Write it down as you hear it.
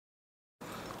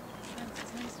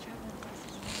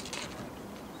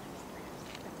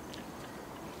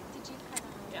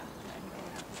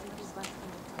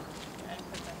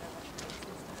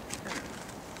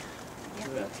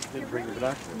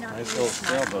not Nice here, little it's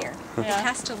not sailboat. here. Yeah. It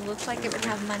has to look like it would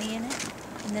have money in it,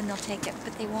 and then they'll take it,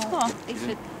 but they won't. Huh. They should.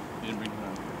 You didn't bring it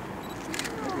on.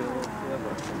 Look at a little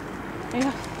sailboat.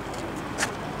 Yeah.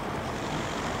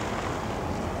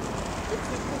 It's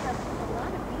like they have a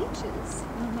lot of beaches.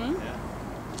 Mm-hmm. Yeah.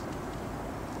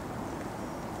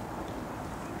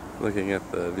 Looking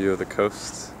at the view of the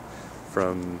coast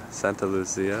from Santa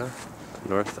Lucia,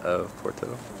 north of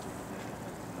Porto.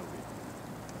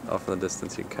 Off in the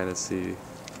distance you can kind of see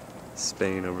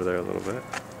Spain over there a little bit.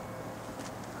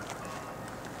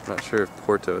 I'm not sure if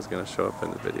Porto is going to show up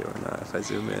in the video or not if I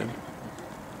zoom in.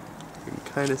 You can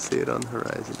kind of see it on the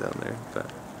horizon down there, but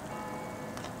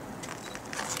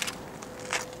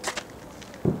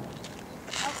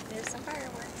Oh, there's some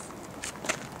fireworks.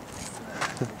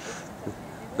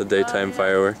 the daytime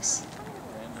fireworks.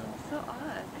 So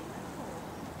odd.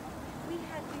 We were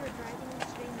driving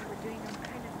yesterday and they were doing them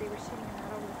they were shooting them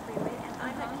out over the freeway, and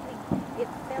I'm not kidding, it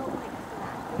felt like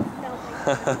flat. It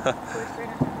felt like first right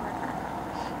after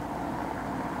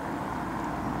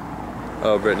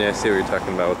Oh, Brittany, I see what you're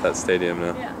talking about with that stadium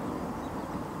now. Yeah.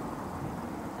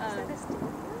 Is that a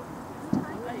stadium?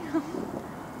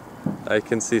 I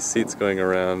can see seats going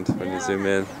around when you zoom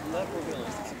in.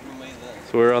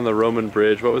 So we're on the Roman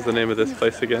bridge. What was the name of this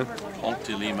place again? Ponte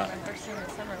Lima.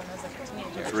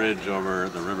 Bridge over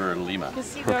the river Lima.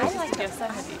 Because you guys like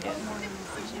Yosemite.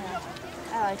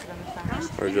 I like it on the summer.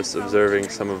 We're just observing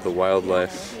some of the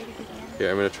wildlife. Here,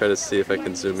 I'm going to try to see if I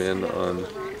can zoom in on...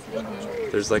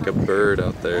 There's like a bird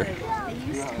out there.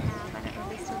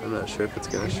 I'm not sure if it's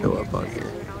going to show up on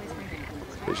here.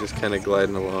 It's just kind of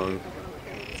gliding along.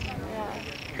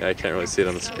 Yeah, I can't really see it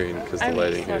on the screen because the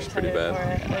lighting here is pretty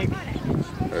bad.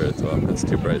 Or it's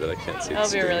too bright that I can't see the It'll be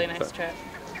screen. a really nice trip.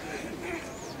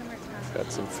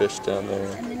 Got some fish down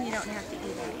there And then you don't have to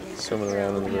eat it. swimming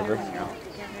around in the river.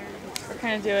 We're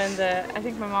kind of doing the, I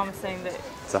think my mom was saying that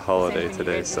It's a holiday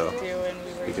today, so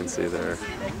you can see there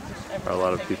are a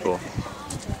lot of people.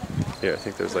 Here, I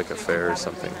think there's like a fair or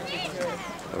something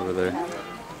over there.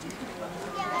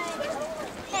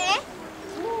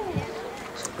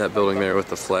 That building there with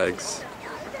the flags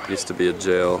used to be a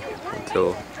jail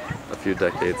until a few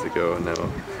decades ago, and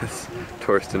now it's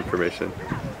tourist information,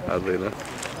 oddly enough.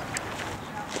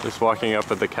 Just walking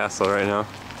up at the castle right now.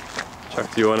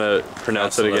 Chuck, do you want to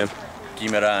pronounce it again?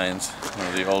 Guimarães, one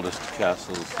of the oldest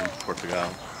castles in Portugal.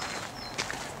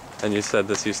 And you said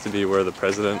this used to be where the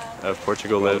president of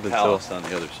Portugal lived The until... palace on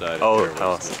the other side. Oh, of the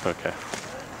palace, okay.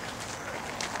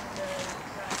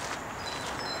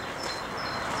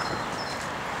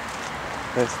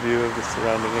 Nice view of the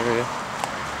surrounding area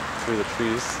through the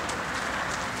trees.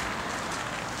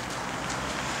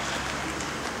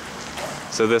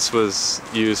 So this was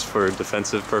used for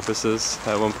defensive purposes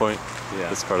at one point? Yeah.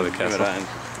 This part of the castle? Guimarães is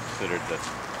considered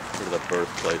sort of the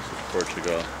birthplace of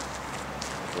Portugal,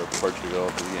 where Portugal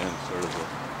began sort of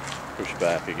the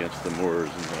pushback against the Moors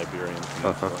and the Iberian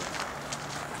Peninsula.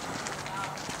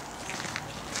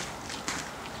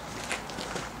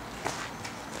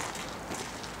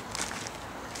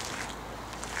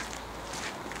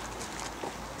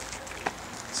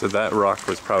 So that rock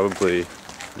was probably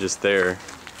just there,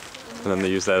 and then they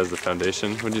used that as the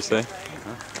foundation, would you say?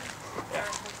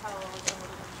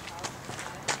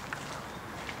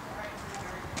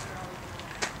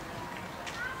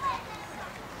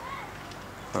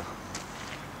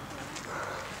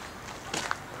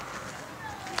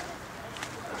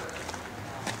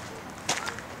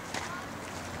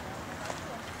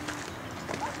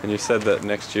 And you said that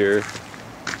next year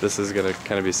this is going to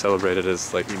kind of be celebrated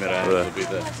as like Guimarães will be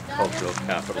the cultural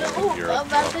capital of Europe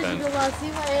for all kinds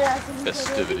of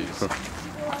festivities.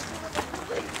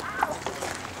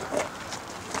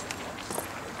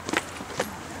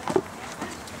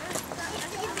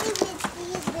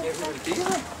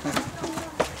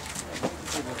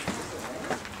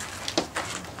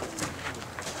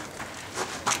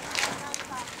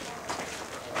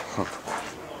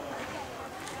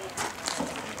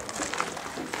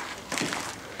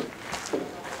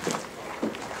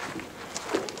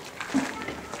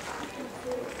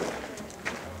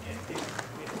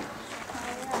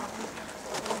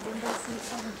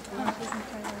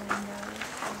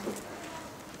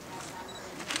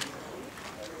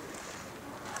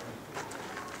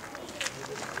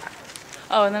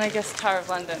 Oh, and then I guess Tower of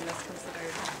London is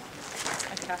considered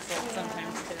a castle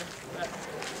sometimes too. But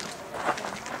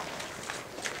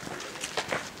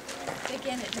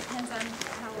Again, it depends on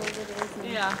how old it is and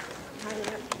yeah. how they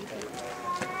upkeep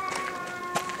it.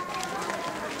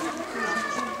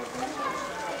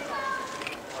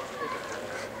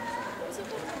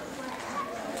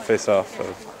 Face off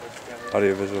of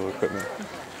audiovisual equipment.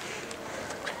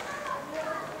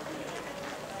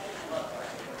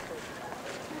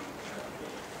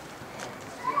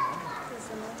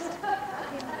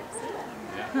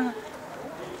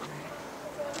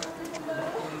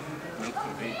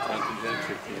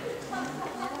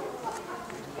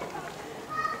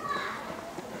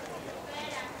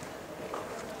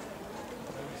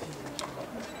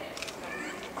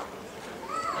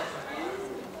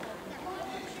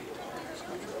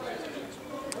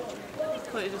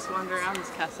 just wander around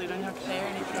this castle. You don't have to pay or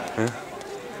anything. Yeah.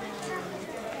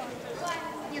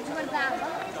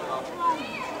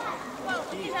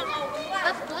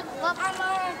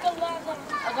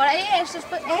 Agora estas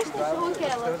são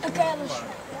aquelas.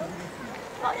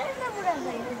 Olha as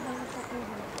namoradeiras. You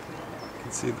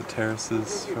can see the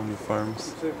terraces from the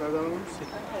farms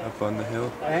up on the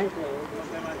hill.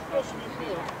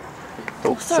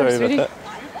 Oh, sorry sweetie. about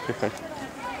that. You're fine.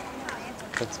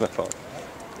 That's my fault.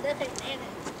 Eu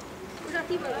já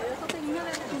tive, eu só tenho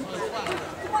medo de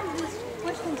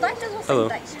com taxas ou sem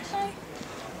taxas?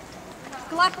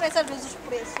 Claro que parece às vezes os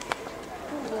preços.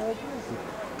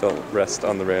 Don't rest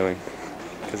on the railing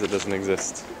because it doesn't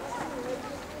exist.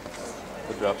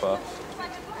 The drop off.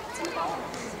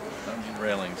 Don't need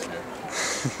railings here.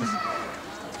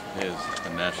 It is a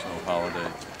national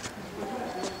holiday.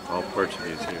 All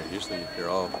Portuguese here. Usually you hear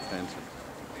all kinds of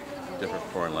different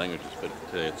foreign languages, but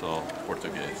today it's all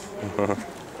Portuguese.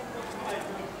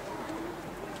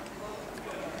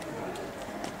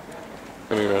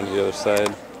 Coming around to the other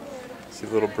side, see a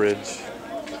little bridge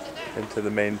into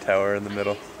the main tower in the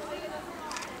middle,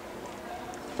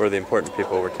 where the important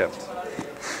people were kept.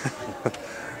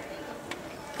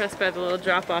 Press by the little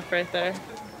drop off right there.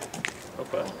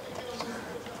 Opa.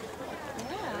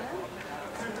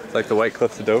 It's like the White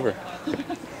Cliffs of Dover.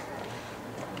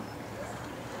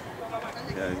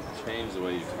 Yeah, change the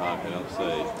way you talk. I don't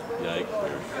say yikes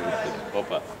or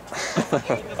opa.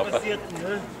 Opa.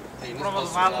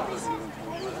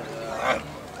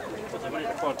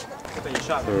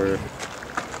 So we're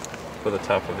for the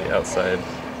top of the outside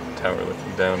tower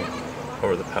looking down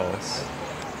over the palace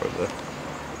where the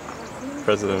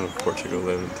President of Portugal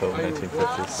lived until the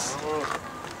 1950s.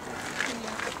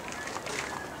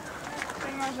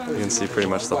 You can see pretty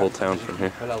much the whole town from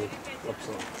here. Until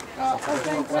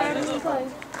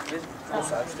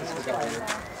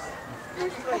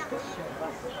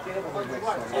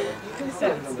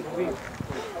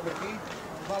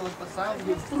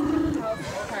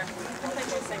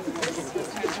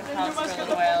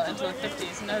the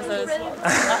 50s, and as I was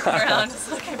walking around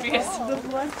just like confused.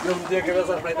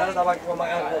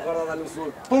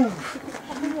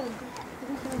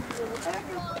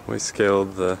 We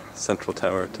scaled the central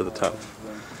tower to the top.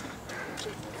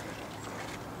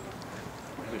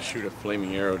 Just shoot a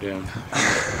flaming arrow down.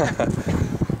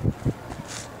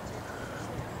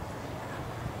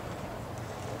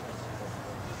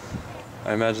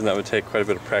 I imagine that would take quite a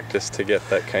bit of practice to get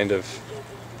that kind of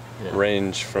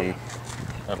range from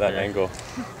that angle.